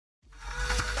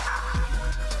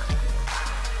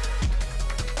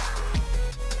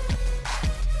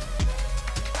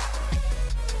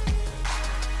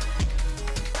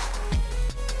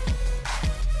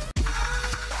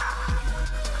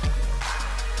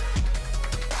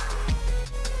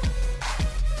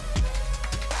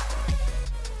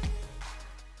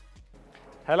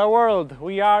Hello world,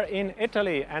 we are in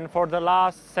Italy and for the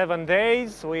last 7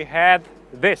 days we had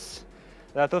this,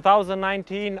 the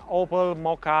 2019 Opel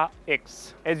Mokka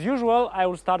X. As usual, I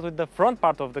will start with the front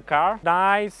part of the car.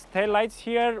 Nice tail lights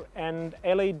here and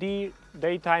LED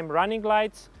daytime running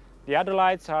lights. The other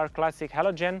lights are classic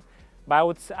halogen,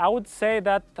 but I would say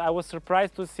that I was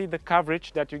surprised to see the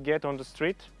coverage that you get on the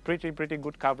street. Pretty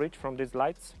good coverage from these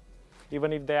lights,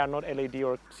 even if they are not LED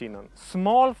or xenon.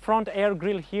 Small front air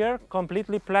grille here,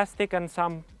 completely plastic and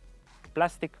some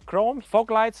plastic chrome.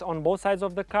 Fog lights on both sides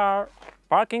of the car,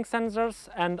 parking sensors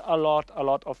and a lot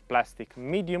of plastic.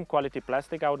 Medium quality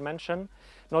plastic, I would mention.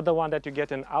 Not the one that you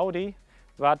get in Audi,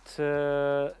 but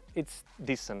it's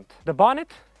decent. The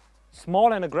bonnet,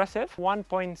 small and aggressive,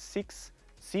 1.6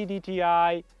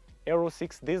 CDTI Euro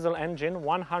 6 diesel engine,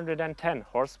 110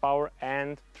 horsepower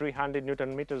and 300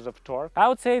 Newton meters of torque. I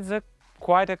would say it's a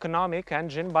quite economic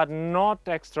engine, but not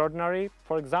extraordinary.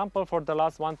 For example, for the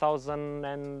last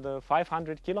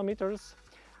 1,500 kilometers,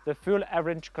 the fuel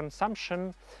average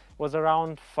consumption was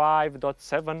around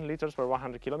 5.7 liters per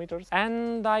 100 kilometers.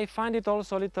 And I find it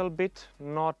also a little bit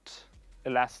not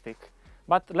elastic.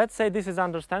 But let's say this is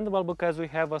understandable because we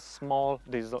have a small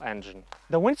diesel engine.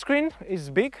 The windscreen is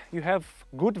big, you have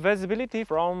good visibility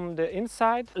from the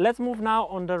inside. Let's move now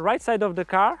on the right side of the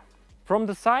car. From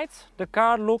the sides, the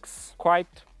car looks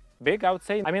quite big, I would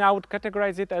say. I mean, I would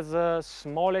categorize it as a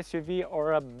small SUV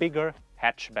or a bigger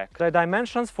hatchback. The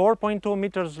dimensions, 4.2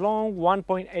 meters long,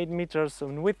 1.8 meters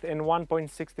in width and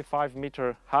 1.65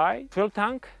 meter high. Fuel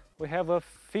tank, we have a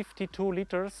 52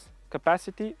 liters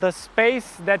capacity. The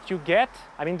space that you get,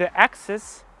 I mean the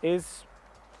access is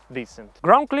decent.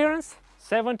 Ground clearance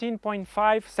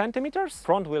 17.5 centimeters.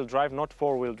 Front wheel drive, not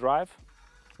four wheel drive,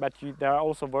 but there are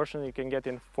also versions you can get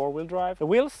in four-wheel drive. The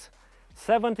wheels,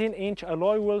 17-inch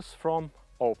alloy wheels from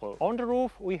Opel. On the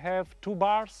roof we have two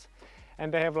bars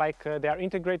and they have they are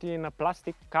integrated in a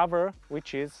plastic cover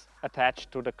which is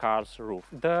attached to the car's roof.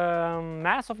 The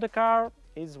mass of the car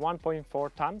is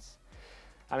 1.4 tons.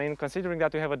 I mean, considering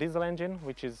that we have a diesel engine,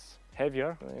 which is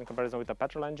heavier in comparison with a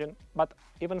petrol engine, but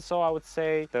even so, I would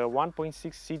say the 1.6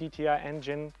 CDTI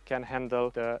engine can handle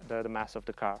the mass of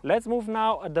the car. Let's move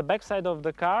now at the back side of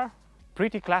the car.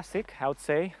 Pretty classic, I would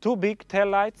say. Two big tail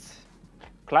lights,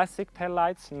 classic tail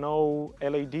lights, no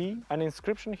LED. An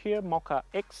inscription here, Mokka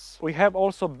X. We have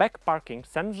also back parking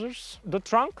sensors. The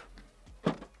trunk,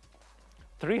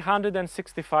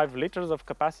 365 liters of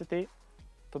capacity.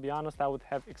 To be honest, I would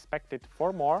have expected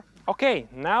 4 more. Okay,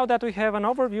 now that we have an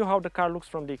overview how the car looks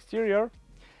from the exterior,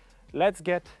 let's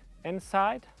get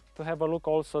inside to have a look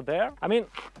also there. I mean,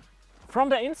 from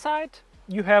the inside,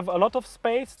 you have a lot of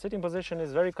space. Sitting position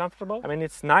is very comfortable. I mean,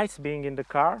 it's nice being in the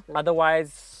car.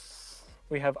 Otherwise,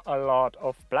 we have a lot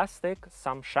of plastic,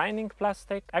 some shining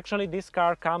plastic. Actually, this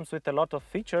car comes with a lot of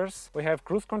features. We have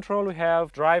cruise control, we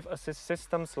have drive assist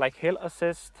systems like hill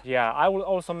assist. Yeah, I will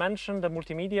also mention the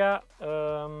multimedia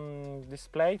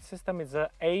display system is a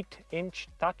 8-inch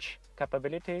touch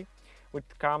capability, which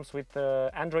comes with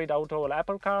Android Auto or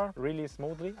Apple Car, really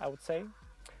smoothly, I would say.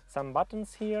 Some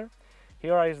buttons here.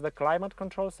 Here is the climate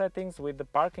control settings with the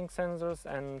parking sensors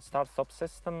and start-stop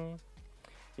system.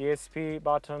 ESP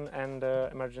button and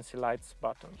emergency lights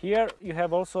button. Here you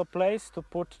have also a place to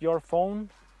put your phone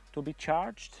to be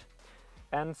charged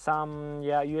and some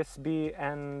USB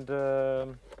and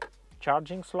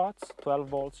charging slots, 12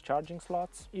 volts charging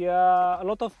slots. Yeah, a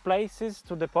lot of places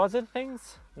to deposit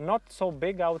things. Not so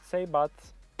big, I would say, but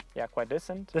yeah, quite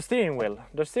decent. The steering wheel.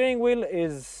 The steering wheel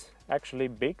is actually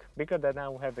bigger than I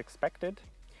would have expected,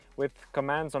 with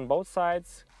commands on both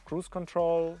sides, cruise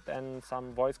control and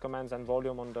some voice commands and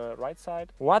volume on the right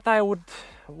side. What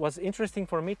was interesting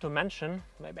for me to mention,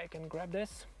 maybe I can grab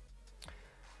this.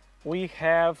 We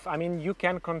have, I mean, you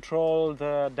can control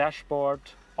the dashboard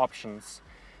options,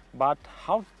 but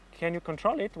how can you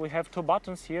control it? We have 2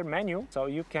 buttons here, menu, so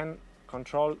you can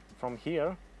control from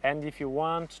here. And if you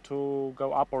want to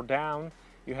go up or down,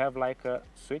 you have like a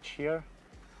switch here.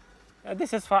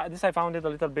 This I found it a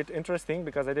little bit interesting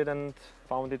because I didn't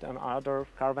found it on other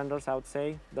car vendors, I would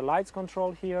say. The lights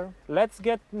control here. Let's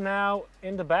get now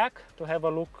in the back to have a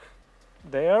look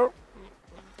there.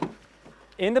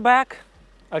 In the back,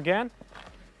 again,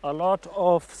 a lot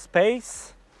of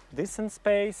space, decent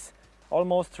space,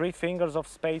 almost 3 fingers of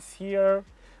space here,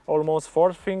 almost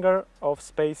 4 finger of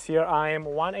space here. I am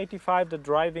 185, the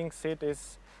driving seat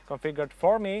is configured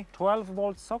for me. 12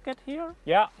 volt socket here.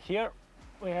 Yeah, here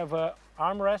we have a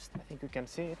armrest, I think you can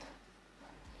see it.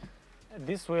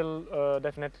 This will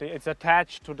definitely, it's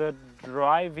attached to the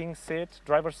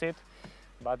driver seat,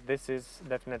 but this is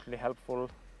definitely helpful.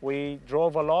 We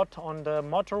drove a lot on the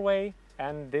motorway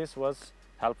and this was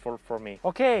helpful for me.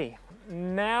 Okay,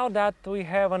 now that we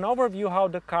have an overview how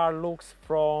the car looks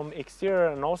from exterior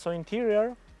and also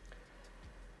interior,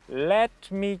 let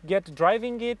me get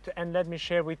driving it and let me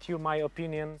share with you my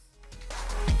opinions.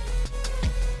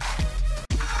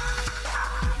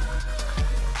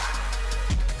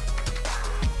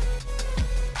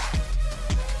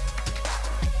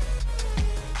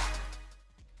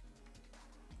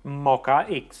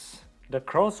 Mokka X, the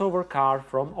crossover car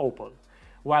from Opel.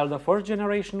 While the first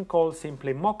generation, called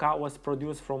simply Mokka, was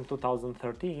produced from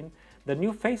 2013, the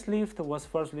new facelift was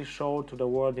firstly shown to the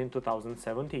world in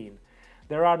 2017.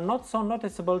 There are not so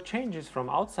noticeable changes from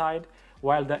outside,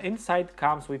 while the inside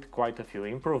comes with quite a few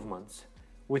improvements.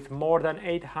 With more than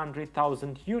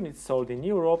 800,000 units sold in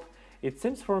Europe, it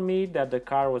seems for me that the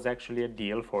car was actually a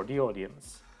deal for the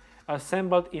audience.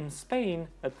 Assembled in Spain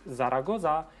at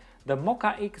Zaragoza, the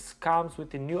Mokka X comes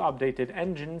with the new updated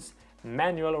engines,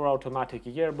 manual or automatic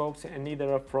gearbox, and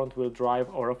either a front-wheel drive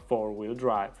or a four-wheel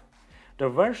drive. The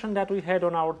version that we had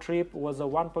on our trip was a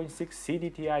 1.6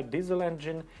 CDTI diesel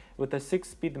engine with a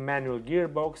 6-speed manual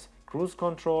gearbox, cruise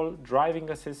control, driving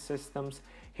assist systems,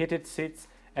 heated seats,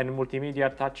 and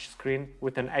multimedia touchscreen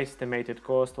with an estimated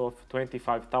cost of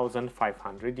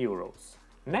 25,500 euros.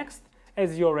 Next,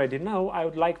 as you already know, I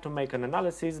would like to make an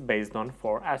analysis based on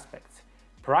 4 aspects: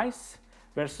 price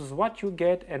versus what you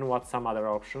get and what some other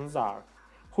options are.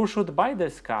 Who should buy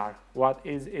this car? What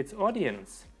is its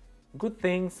audience? Good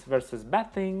things versus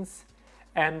bad things.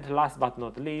 And last but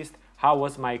not least, how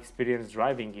was my experience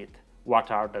driving it?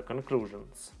 What are the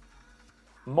conclusions?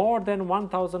 More than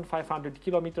 1,500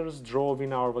 kilometers drove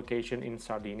in our vacation in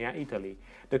Sardinia, Italy.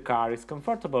 The car is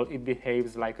comfortable, it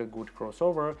behaves like a good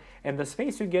crossover, and the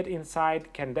space you get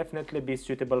inside can definitely be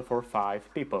suitable for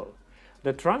 5 people.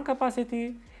 The trunk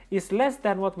capacity is less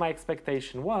than what my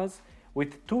expectation was.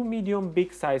 With 2 medium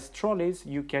big-sized trolleys,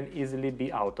 you can easily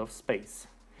be out of space.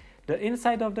 The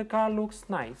inside of the car looks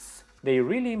nice. They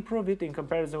really improved it in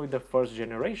comparison with the first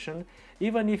generation,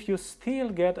 even if you still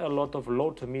get a lot of low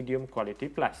to medium quality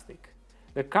plastic.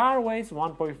 The car weighs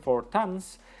 1.4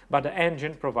 tons, but the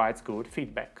engine provides good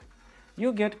feedback.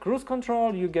 You get cruise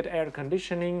control, you get air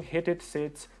conditioning, heated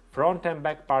seats, front and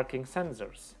back parking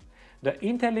sensors. The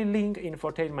IntelliLink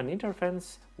infotainment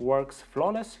interface works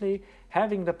flawlessly,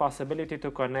 having the possibility to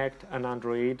connect an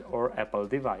Android or Apple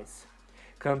device.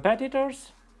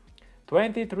 Competitors: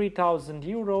 23,000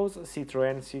 euros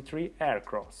Citroën C3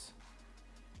 Aircross,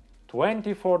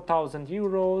 24,000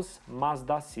 euros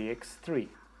Mazda CX-3,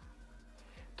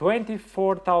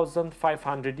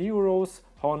 24,500 euros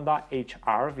Honda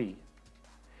HR-V,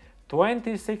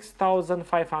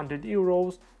 26,500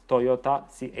 euros Toyota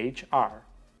CHR,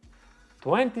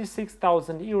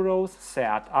 26,000 euros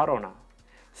Seat Arona.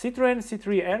 Citroën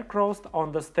C3 Aircross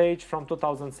on the stage from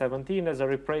 2017 as a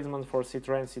replacement for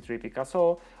Citroën C3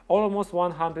 Picasso, almost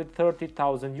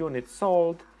 130,000 units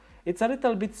sold. It's a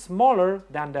little bit smaller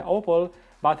than the Opel,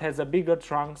 but has a bigger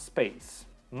trunk space.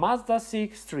 Mazda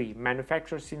CX-3,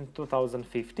 manufactured since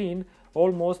 2015,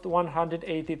 almost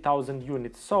 180,000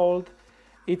 units sold.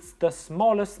 It's the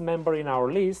smallest member in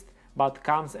our list, but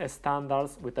comes as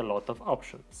standards with a lot of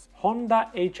options.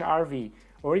 Honda HR-V,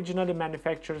 originally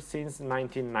manufactured since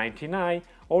 1999,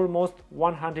 almost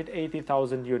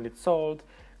 180,000 units sold,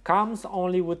 comes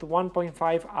only with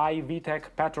 1.5i VTEC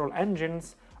petrol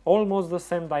engines, almost the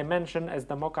same dimension as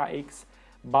the Mokka X,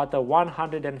 but a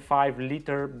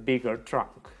 105-liter bigger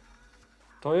trunk.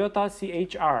 Toyota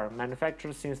CHR,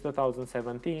 manufactured since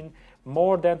 2017,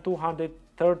 more than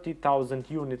 230,000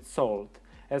 units sold.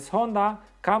 As Honda,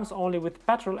 comes only with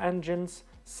petrol engines,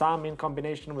 some in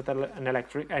combination with an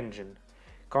electric engine.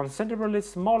 Considerably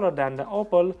smaller than the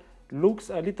Opel, looks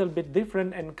a little bit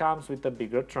different and comes with a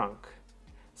bigger trunk.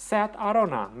 Seat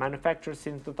Arona, manufactured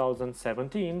since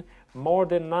 2017, more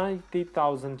than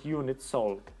 90,000 units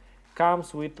sold.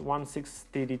 Comes with 1.6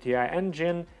 CDTI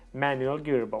engine, manual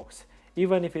gearbox.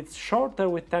 Even if it's shorter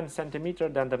with 10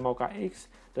 cm than the Mokka X,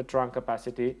 the trunk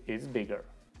capacity is bigger.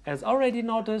 As already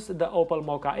noticed, the Opel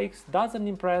Mokka X doesn't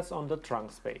impress on the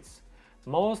trunk space.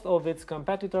 Most of its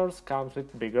competitors comes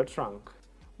with bigger trunk.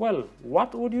 Well,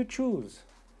 what would you choose?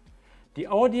 The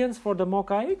audience for the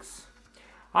Mokka X?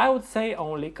 I would say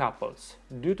only couples.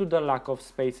 Due to the lack of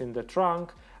space in the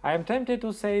trunk, I am tempted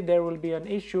to say there will be an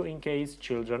issue in case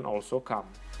children also come.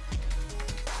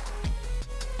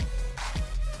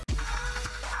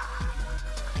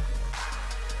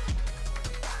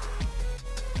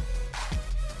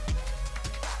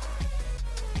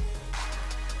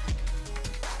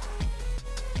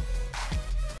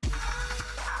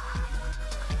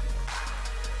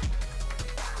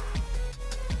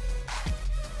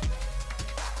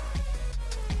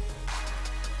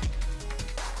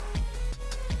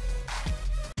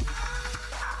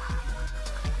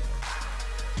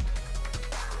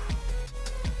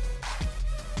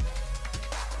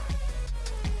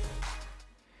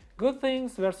 Good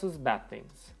things versus bad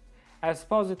things. As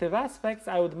positive aspects,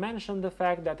 I would mention the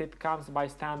fact that it comes by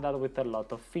standard with a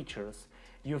lot of features.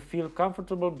 You feel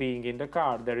comfortable being in the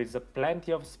car, there is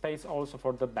plenty of space also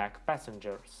for the back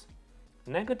passengers.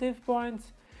 Negative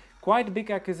points? Quite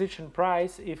big acquisition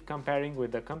price if comparing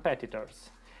with the competitors.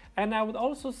 And I would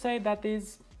also say that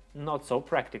is not so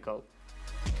practical.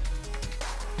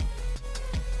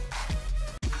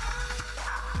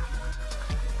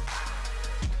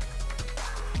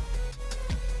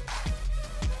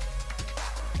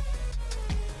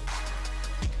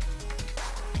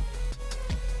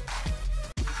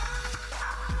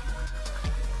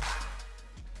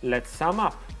 Let's sum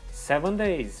up. 7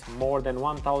 days, more than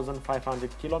 1,500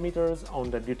 kilometers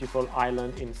on the beautiful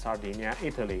island in Sardinia,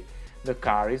 Italy. The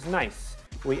car is nice.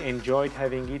 We enjoyed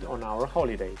having it on our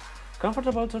holiday.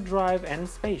 Comfortable to drive and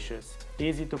spacious.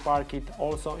 Easy to park it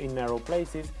also in narrow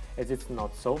places as it's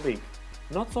not so big.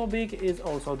 Not so big is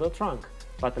also the trunk,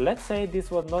 but let's say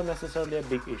this was not necessarily a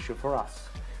big issue for us.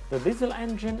 The diesel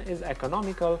engine is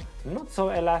economical, not so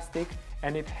elastic,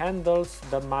 and it handles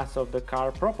the mass of the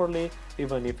car properly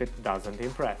even if it doesn't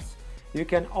impress. You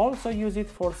can also use it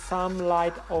for some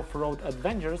light off-road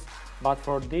adventures, but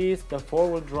for this the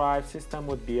four-wheel drive system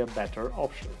would be a better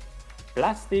option.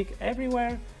 Plastic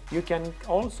everywhere, you can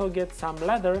also get some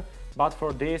leather, but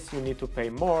for this you need to pay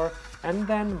more, and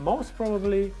then most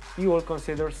probably you will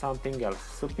consider something else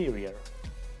superior.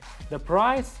 The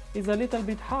price is a little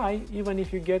bit high even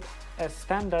if you get as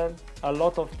standard a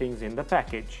lot of things in the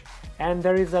package. And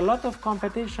there is a lot of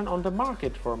competition on the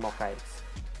market for Mokka X.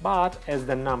 But as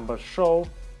the numbers show,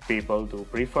 people do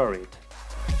prefer it.